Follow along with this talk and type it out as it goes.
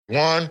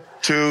1,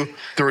 2,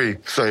 3.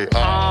 Say,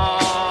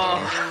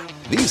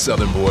 These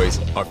Southern boys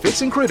are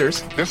fixing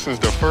critters. This is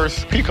the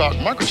first Peacock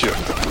microchip.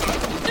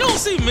 You don't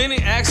see many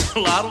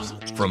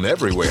axolotls From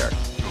everywhere.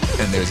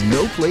 And there's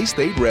no place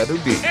they'd rather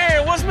be.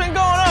 Hey, what's been going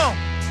on?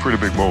 Pretty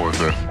big boys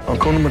there.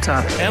 Hakuna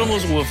Matata.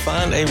 Animals will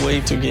find a way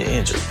to get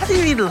injured. How do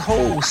you eat a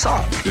whole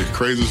sock? The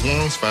craziest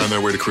ones find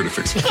their way to critter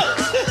fix.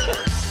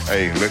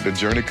 Hey, let the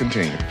journey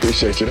continue.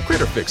 Appreciate you.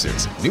 Critter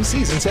Fixers. New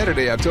season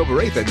Saturday,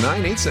 October 8th at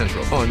 9, 8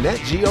 Central on Nat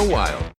Geo Wild.